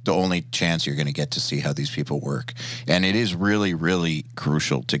 that's like the only chance you're going to get to see how these people work. And it is really, really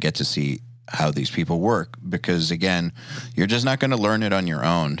crucial to get to see how these people work because, again, you're just not going to learn it on your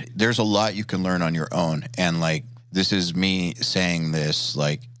own. There's a lot you can learn on your own. And like, this is me saying this,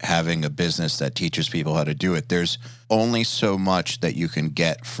 like having a business that teaches people how to do it. There's only so much that you can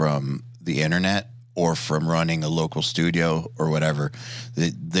get from the internet or from running a local studio or whatever.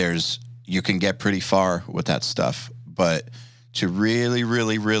 You can get pretty far with that stuff. But to really,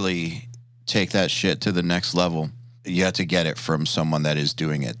 really, really take that shit to the next level, you have to get it from someone that is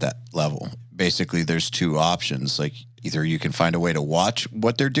doing it that level. Basically, there's two options. Like either you can find a way to watch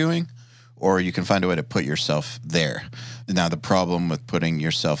what they're doing or you can find a way to put yourself there. Now, the problem with putting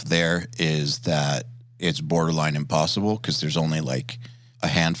yourself there is that it's borderline impossible because there's only like a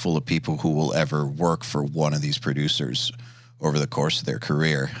handful of people who will ever work for one of these producers over the course of their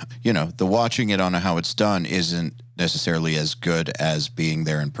career. You know, the watching it on How It's Done isn't necessarily as good as being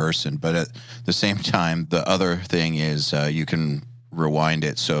there in person. But at the same time, the other thing is you can rewind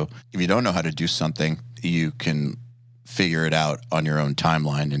it. So if you don't know how to do something, you can figure it out on your own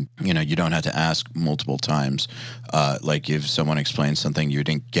timeline. And, you know, you don't have to ask multiple times. Like if someone explains something, you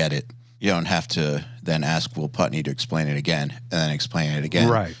didn't get it. You don't have to then ask Will Putney to explain it again and then explain it again.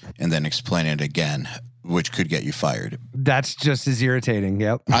 Right. And then explain it again, which could get you fired. That's just as irritating.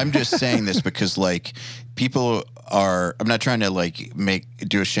 Yep. I'm just saying this because like people are, I'm not trying to like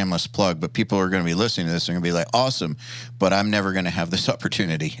do a shameless plug, but people are going to be listening to this and going to be like, awesome, but I'm never going to have this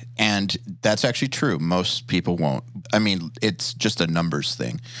opportunity. And that's actually true. Most people won't. I mean, it's just a numbers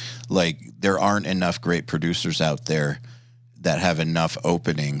thing. Like there aren't enough great producers out there that have enough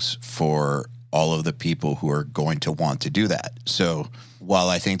openings for all of the people who are going to want to do that. So while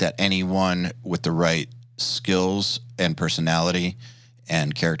I think that anyone with the right skills and personality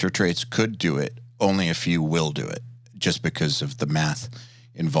and character traits could do it, only a few will do it just because of the math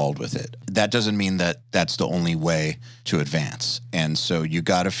involved with it. That doesn't mean that that's the only way to advance. And so you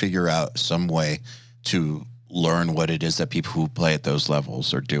got to figure out some way to learn what it is that people who play at those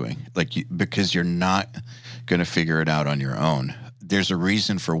levels are doing. Because you're not going to figure it out on your own. There's a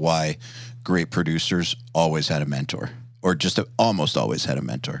reason for why great producers always had a mentor, or just almost always had a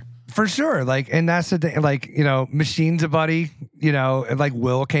mentor. For sure. Like, and that's the thing, like, you know, Machine's a buddy, you know, and like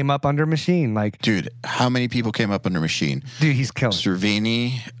Will came up under Machine. Like, dude, how many people came up under Machine? Dude, he's killing.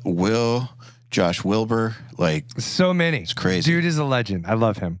 Cervini, Will, Josh Wilbur, like so many. It's crazy. Dude is a legend. I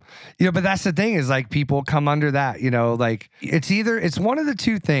love him. You know, but that's the thing is like people come under that, you know, like it's one of the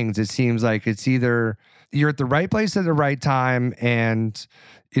two things. It seems like it's either you're at the right place at the right time and,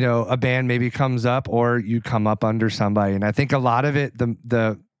 you know, a band maybe comes up or you come up under somebody. And I think a lot of it,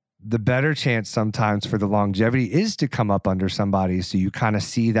 the better chance sometimes for the longevity is to come up under somebody. So you kind of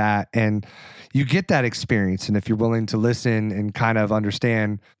see that and you get that experience. And if you're willing to listen and kind of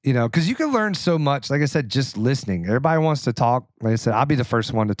understand, you know, because you can learn so much, like I said, just listening. Everybody wants to talk. Like I said, I'll be the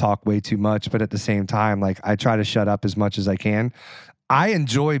first one to talk way too much. But at the same time, like I try to shut up as much as I can. I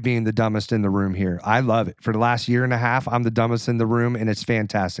enjoy being the dumbest in the room here. I love it. For the last year and a half, I'm the dumbest in the room, and it's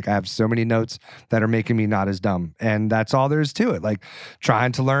fantastic. I have so many notes that are making me not as dumb, and that's all there is to it. Like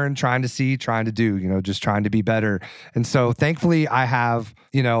trying to learn, trying to see, trying to do, you know, just trying to be better. And so thankfully I have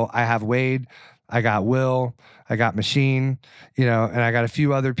Wade, I got Will, I got Machine, you know, and I got a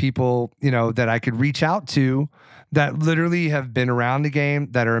few other people, you know, that I could reach out to that literally have been around the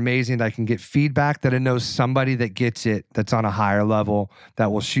game, that are amazing, that I can get feedback, that I know somebody that gets it, that's on a higher level,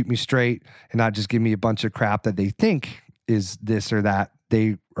 that will shoot me straight and not just give me a bunch of crap that they think is this or that.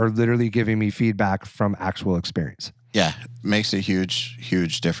 They are literally giving me feedback from actual experience. Yeah, makes a huge,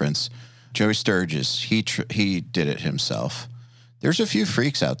 huge difference. Joey Sturgis, he did it himself. There's a few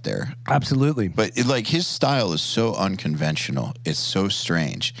freaks out there. Absolutely. But his style is so unconventional. It's so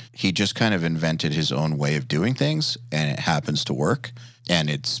strange. He just kind of invented his own way of doing things and it happens to work.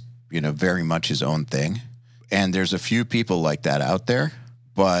 And it's, you know, very much his own thing. And there's a few people like that out there,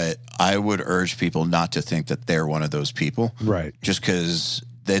 but I would urge people not to think that they're one of those people. Right. Just because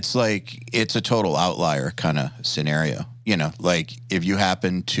it's a total outlier kind of scenario. You know, like if you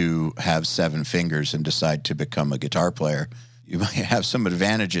happen to have 7 fingers and decide to become a guitar player, you might have some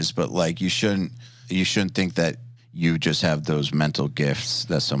advantages, but like you shouldn't think that you just have those mental gifts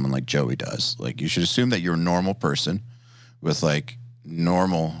that someone like Joey does. Like you should assume that you're a normal person with like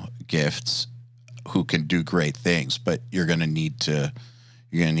normal gifts who can do great things, but you're going to need to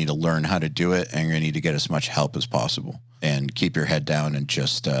learn how to do it, and you're going to need to get as much help as possible and keep your head down and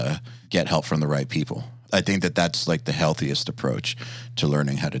just get help from the right people. I think that that's like the healthiest approach to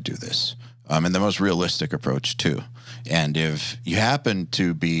learning how to do this. And the most realistic approach too. And if you happen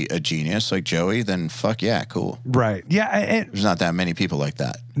to be a genius like Joey, then fuck yeah, cool. Right. Yeah. There's not that many people like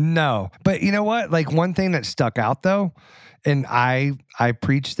that. No. But you know what? Like one thing that stuck out though, and I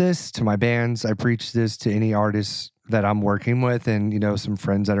preach this to my bands, I preach this to any artists that I'm working with and, you know, some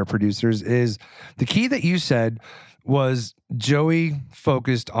friends that are producers, is the key that you said was Joey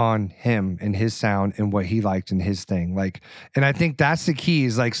focused on him and his sound and what he liked and his thing. Like, and I think that's the key,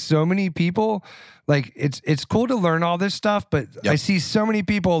 is like so many people, like it's cool to learn all this stuff, but I see so many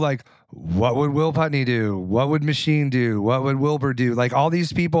people like, what would Will Putney do? What would Machine do? What would Wilbur do? Like all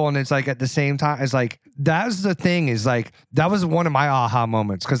these people. And it's like at the same time, it's like, that's the thing, is like, that was one of my aha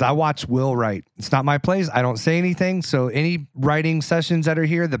moments, because I watch Will write. It's not my place. I don't say anything. So any writing sessions that are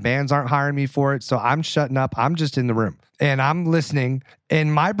here, the bands aren't hiring me for it. So I'm shutting up. I'm just in the room and I'm listening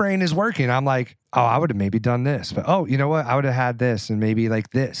and my brain is working. I'm like, oh, I would have maybe done this, but oh, you know what? I would have had this and maybe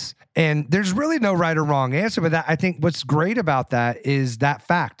like this. And there's really no right or wrong answer. But that, I think what's great about that is that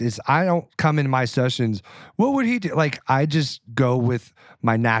fact is I don't come in my sessions, what would he do? Like, I just go with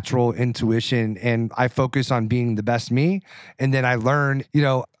my natural intuition and I focus on being the best me. And then I learn, you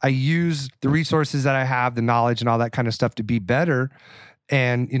know, I use the resources that I have, the knowledge and all that kind of stuff to be better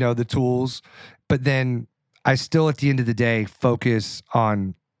and, you know, the tools. But then I still, at the end of the day, focus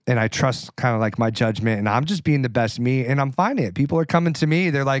on, and I trust kind of like my judgment, and I'm just being the best me, and I'm finding it. People are coming to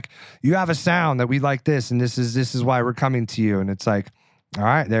me. They're like, you have a sound that we like this, and this is why we're coming to you. And it's like, all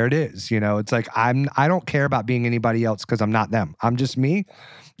right, there it is. You know, it's like, I don't care about being anybody else because I'm not them. I'm just me.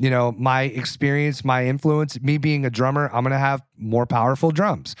 You know, my experience, my influence, me being a drummer, I'm going to have more powerful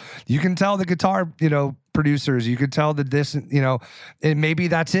drums. You can tell the guitar, you know, producers, you could tell that this, you know, and maybe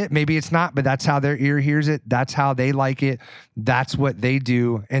that's it, maybe it's not, but that's how their ear hears it. That's how they like it. That's what they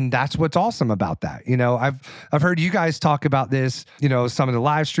do. And that's what's awesome about that. You know, I've heard you guys talk about this, you know, some of the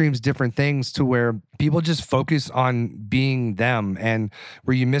live streams, different things, to where people just focus on being them. And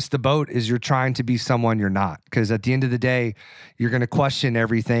where you miss the boat is you're trying to be someone you're not. Because at the end of the day, you're going to question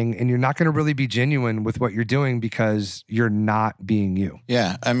everything and you're not going to really be genuine with what you're doing because you're not being you.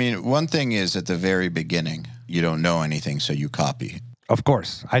 Yeah. I mean, one thing is at the very beginning, you don't know anything, so you copy. Of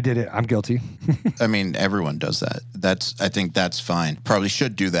course. I did it. I'm guilty. I mean, everyone does that. I think that's fine. Probably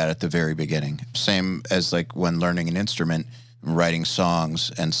should do that at the very beginning. Same as like when learning an instrument, writing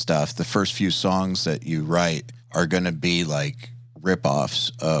songs and stuff. The first few songs that you write are going to be like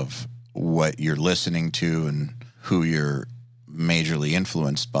ripoffs of what you're listening to and who you're majorly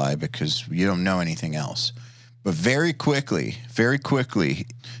influenced by, because you don't know anything else. But very quickly,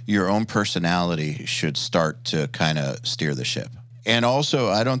 your own personality should start to kind of steer the ship. And also,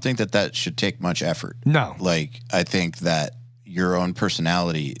 I don't think that should take much effort. No. Like, I think that your own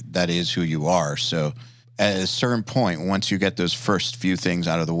personality, that is who you are. So at a certain point, once you get those first few things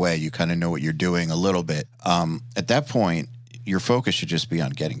out of the way, you kind of know what you're doing a little bit. At that point, your focus should just be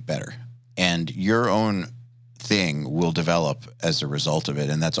on getting better. And your own thing will develop as a result of it.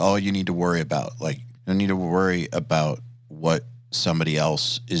 And that's all you need to worry about. Like, you don't need to worry about what somebody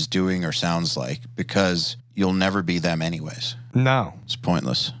else is doing or sounds like, because you'll never be them anyways. No. It's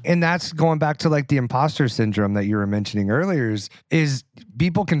pointless. And that's going back to like the imposter syndrome that you were mentioning earlier, is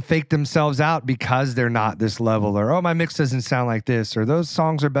people can fake themselves out because they're not this level, or, oh, my mix doesn't sound like this, or those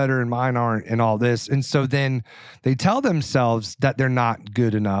songs are better and mine aren't, and all this. And so then they tell themselves that they're not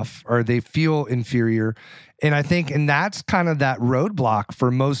good enough, or they feel inferior. And I think, and that's kind of that roadblock for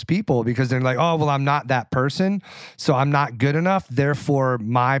most people, because they're like, oh, well, I'm not that person, so I'm not good enough. Therefore,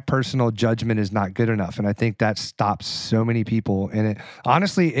 my personal judgment is not good enough. And I think that stops so many people. And it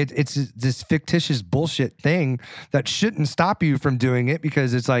honestly, it's this fictitious bullshit thing that shouldn't stop you from doing it,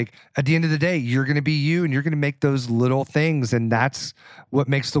 because it's like, at the end of the day, you're going to be you, and you're going to make those little things. And that's what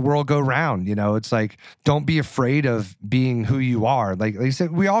makes the world go round. You know, it's like, don't be afraid of being who you are. Like you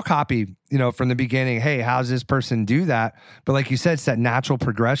said, we all copy, you know, from the beginning. Hey, how's this person do that? But like you said, it's that natural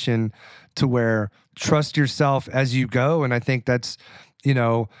progression to where trust yourself as you go. And I think that's, you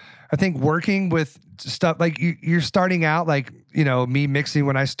know, I think working with stuff like you're starting out, like, you know, me mixing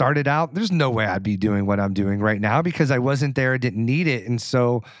when I started out, there's no way I'd be doing what I'm doing right now because I wasn't there, didn't need it. And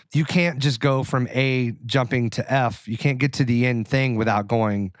so you can't just go from A jumping to F. You can't get to the end thing without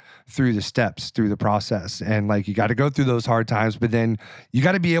going through the steps, through the process. And like, you got to go through those hard times, but then you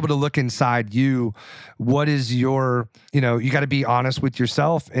got to be able to look inside you. What is your, you know, you got to be honest with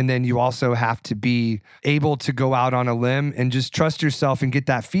yourself. And then you also have to be able to go out on a limb and just trust yourself and get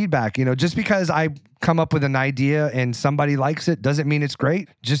that feedback. You know, just because I come up with an idea and somebody likes it doesn't mean it's great.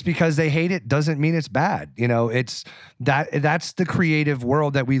 Just because they hate it doesn't mean it's bad. You know, it's that's the creative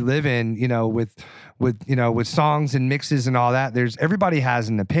world that we live in, you know, with songs and mixes and all that. Everybody has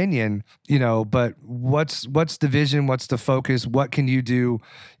an opinion, you know, but what's the vision? What's the focus? What can you do?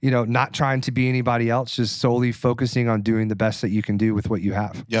 You know, not trying to be anybody else, just solely focusing on doing the best that you can do with what you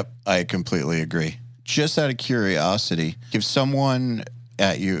have. Yep, I completely agree. Just out of curiosity, if someone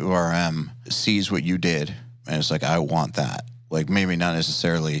at URM sees what you did and it's like, I want that, like maybe not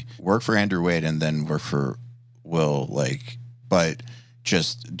necessarily work for Andrew Wade and then work for Will, like, but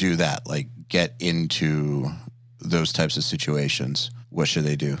just do that, like get into those types of situations, what should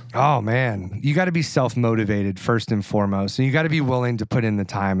they do? Oh, man, you got to be self-motivated first and foremost. And you got to be willing to put in the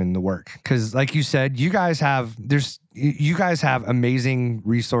time and the work. Because like you said, you guys have amazing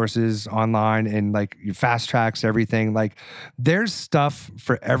resources online and like fast tracks, everything. Like there's stuff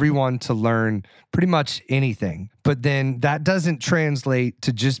for everyone to learn pretty much anything. But then that doesn't translate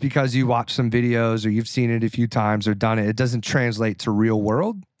to just because you watch some videos or you've seen it a few times or done it. It doesn't translate to real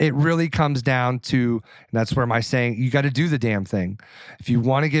world. It really comes down to, and that's where my saying, you got to do the damn thing. If you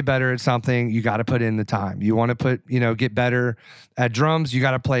want to get better at something, you got to put in the time. You want to get better at drums, you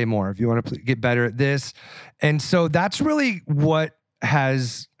got to play more. If you want to get better at this. And so that's really what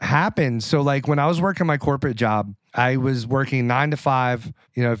has happened. So like when I was working my corporate job, I was working 9 to 5.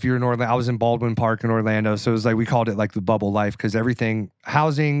 You know, if you're in Orlando, I was in Baldwin Park in Orlando. So it was like, we called it like the bubble life because everything,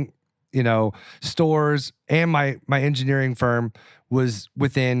 housing, you know, stores, and my engineering firm was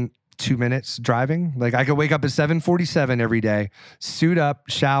within 2 minutes driving. Like I could wake up at 7:47 every day, suit up,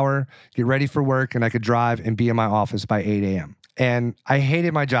 shower, get ready for work, and I could drive and be in my office by 8 a.m. And I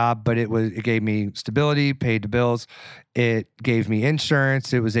hated my job, but it gave me stability, paid the bills. It gave me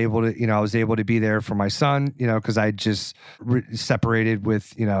insurance. I was able to be there for my son, you know, because I just separated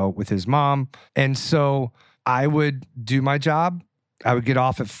with his mom. And so I would do my job. I would get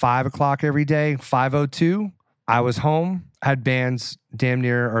off at 5 o'clock every day, 5:02. I was home, had bands damn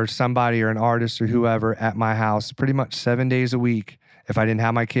near or somebody or an artist or whoever at my house pretty much 7 days a week if I didn't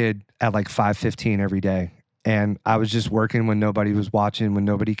have my kid at like 5:15 every day. And I was just working when nobody was watching, when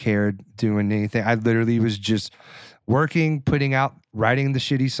nobody cared, doing anything. I literally was just working, putting out, writing the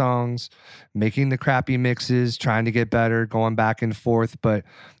shitty songs, making the crappy mixes, trying to get better, going back and forth. But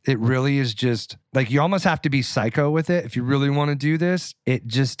it really is just like, you almost have to be psycho with it. If you really want to do this, it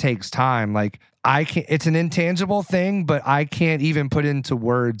just takes time. Like it's an intangible thing, but I can't even put into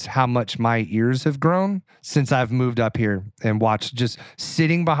words how much my ears have grown since I've moved up here and watched, just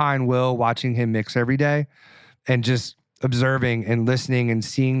sitting behind Will, watching him mix every day and just observing and listening and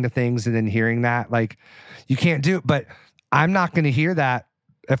seeing the things and then hearing that. Like you can't do it, but I'm not going to hear that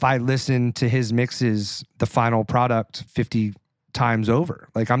if I listen to his mixes, the final product 50 times over.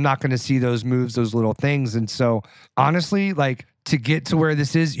 Like I'm not going to see those moves, those little things. And so honestly, like to get to where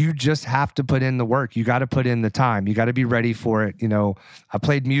this is, you just have to put in the work. You got to put in the time. You got to be ready for it. You know, I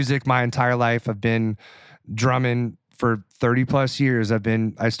played music my entire life. I've been drumming for 30 plus years.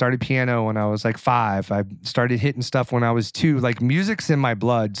 I started piano when I was like 5. I started hitting stuff when I was 2. Like music's in my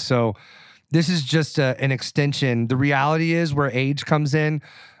blood. So this is just an extension. The reality is where age comes in,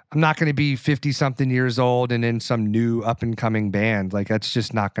 I'm not going to be 50 something years old and in some new up and coming band. Like that's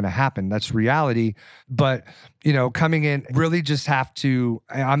just not going to happen. That's reality. But, you know, coming in, really just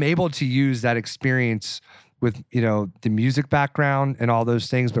I'm able to use that experience with, you know, the music background and all those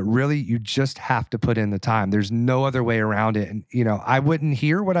things, but really you just have to put in the time. There's no other way around it. And, you know, I wouldn't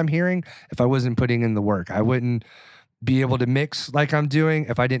hear what I'm hearing if I wasn't putting in the work. I wouldn't be able to mix like I'm doing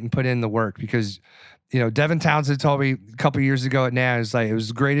if I didn't put in the work because, you know, Devin Townsend told me a couple years ago at NANN, it was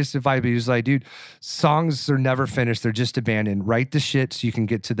the greatest advice, but he was like, dude, songs are never finished. They're just abandoned. Write the shit so you can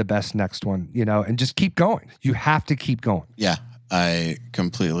get to the best next one, you know, and just keep going. You have to keep going. Yeah, I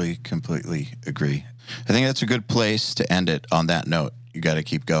completely agree. I think that's a good place to end it on that note. You got to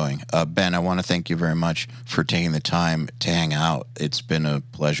keep going. Ben, I want to thank you very much for taking the time to hang out. It's been a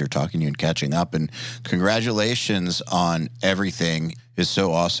pleasure talking to you and catching up. And congratulations on everything. It's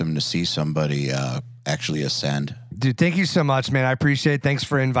so awesome to see somebody actually ascend. Dude, thank you so much, man. I appreciate it. Thanks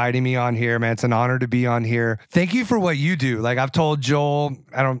for inviting me on here, man. It's an honor to be on here. Thank you for what you do. Like I've told Joel,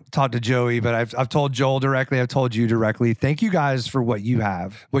 I don't talk to Joey, but I've told Joel directly. I've told you directly. Thank you guys for what you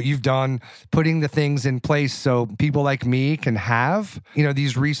have, what you've done, putting the things in place so people like me can have, you know,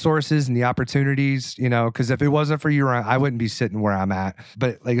 these resources and the opportunities, you know, because if it wasn't for you, I wouldn't be sitting where I'm at.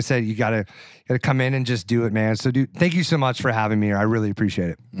 But like I said, you gotta come in and just do it, man. So dude, thank you so much for having me here. I really appreciate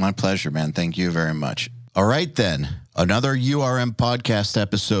it. My pleasure, man. Thank you very much. All right, then. Another URM podcast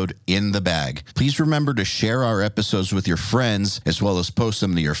episode in the bag. Please remember to share our episodes with your friends, as well as post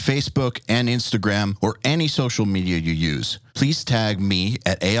them to your Facebook and Instagram or any social media you use. Please tag me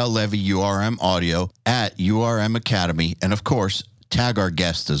at Eyal Levi URM Audio at URM Academy, and of course, tag our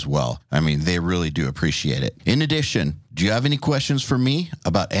guests as well. I mean, they really do appreciate it. In addition, do you have any questions for me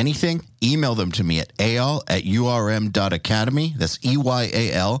about anything? Email them to me at eyal@urm.academy. That's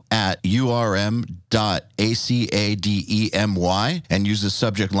EYAL at urm.academy, and use the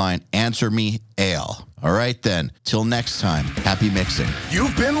subject line, Answer Me, Eyal. All right, then. Till next time, happy mixing.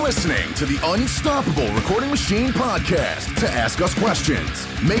 You've been listening to the Unstoppable Recording Machine podcast. To ask us questions,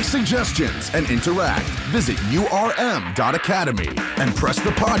 make suggestions, and interact, visit urm.academy and press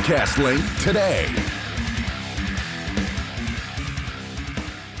the podcast link today.